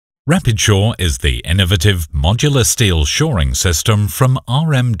Rapidshor is the innovative modular steel shoring system from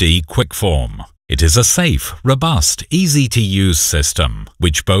RMD Quickform. It is a safe, robust, easy-to-use system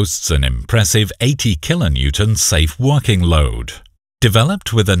which boasts an impressive 80 kN safe working load.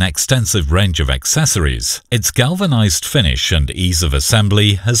 Developed with an extensive range of accessories, its galvanized finish and ease of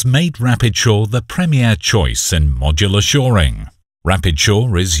assembly has made Rapidshor the premier choice in modular shoring.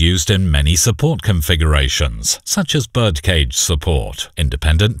 Rapidshor is used in many support configurations, such as birdcage support,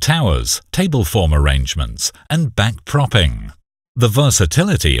 independent towers, table form arrangements, and back propping. The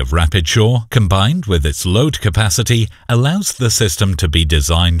versatility of Rapidshor, combined with its load capacity, allows the system to be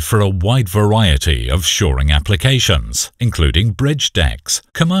designed for a wide variety of shoring applications, including bridge decks,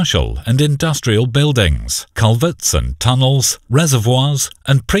 commercial and industrial buildings, culverts and tunnels, reservoirs,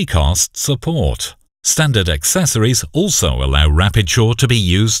 and precast support. Standard accessories also allow Rapidshor to be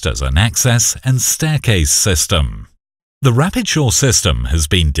used as an access and staircase system. The Rapidshor system has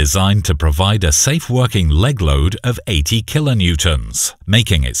been designed to provide a safe working leg load of 80 kN,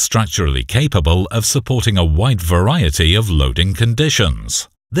 making it structurally capable of supporting a wide variety of loading conditions.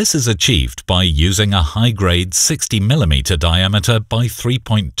 This is achieved by using a high-grade 60 mm diameter by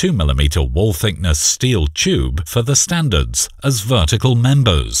 3.2 mm wall thickness steel tube for the standards as vertical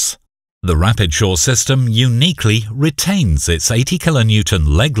members. The Rapidshor system uniquely retains its 80 kN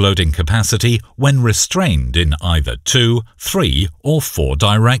leg loading capacity when restrained in either 2, 3 or 4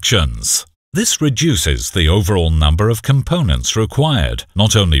 directions. This reduces the overall number of components required,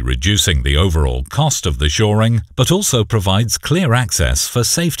 not only reducing the overall cost of the shoring, but also provides clear access for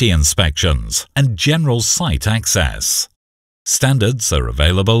safety inspections and general site access. Standards are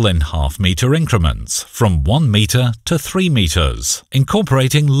available in half-meter increments from 1 meter to 3 meters,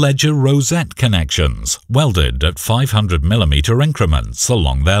 incorporating ledger rosette connections welded at 500 mm increments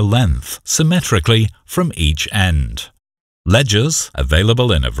along their length, symmetrically from each end. Ledgers,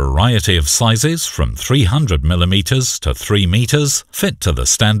 available in a variety of sizes from 300 mm to 3 meters, fit to the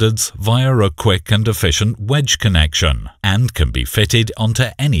standards via a quick and efficient wedge connection and can be fitted onto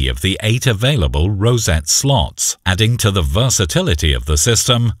any of the 8 available rosette slots, adding to the versatility of the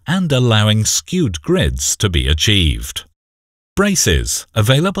system and allowing skewed grids to be achieved. Braces,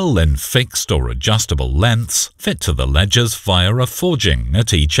 available in fixed or adjustable lengths, fit to the ledgers via a forging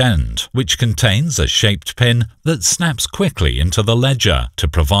at each end, which contains a shaped pin that snaps quickly into the ledger to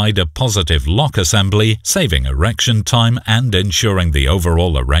provide a positive lock assembly, saving erection time and ensuring the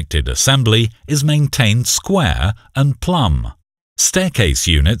overall erected assembly is maintained square and plumb. Staircase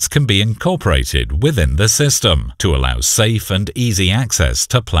units can be incorporated within the system to allow safe and easy access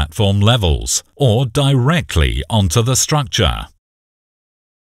to platform levels or directly onto the structure.